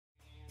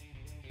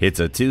It's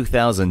a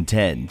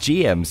 2010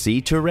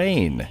 GMC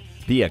Terrain.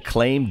 The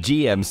acclaimed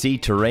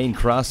GMC Terrain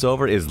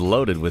crossover is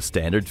loaded with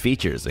standard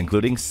features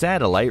including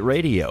satellite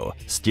radio,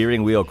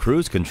 steering wheel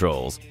cruise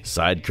controls,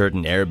 side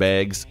curtain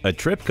airbags, a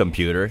trip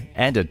computer,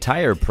 and a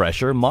tire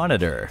pressure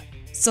monitor.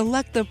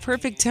 Select the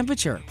perfect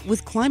temperature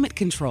with climate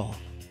control.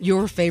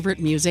 Your favorite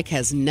music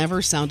has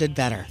never sounded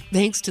better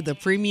thanks to the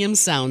premium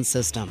sound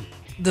system.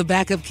 The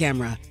backup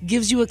camera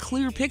gives you a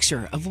clear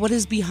picture of what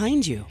is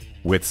behind you.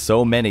 With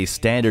so many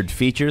standard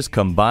features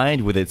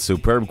combined with its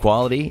superb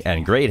quality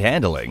and great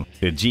handling,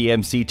 the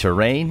GMC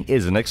Terrain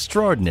is an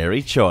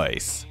extraordinary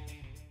choice.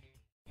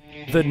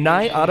 The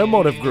Nye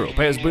Automotive Group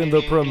has been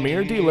the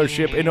premier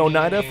dealership in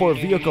Oneida for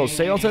vehicle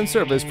sales and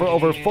service for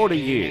over 40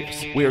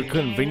 years. We are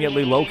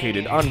conveniently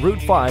located on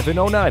Route 5 in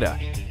Oneida.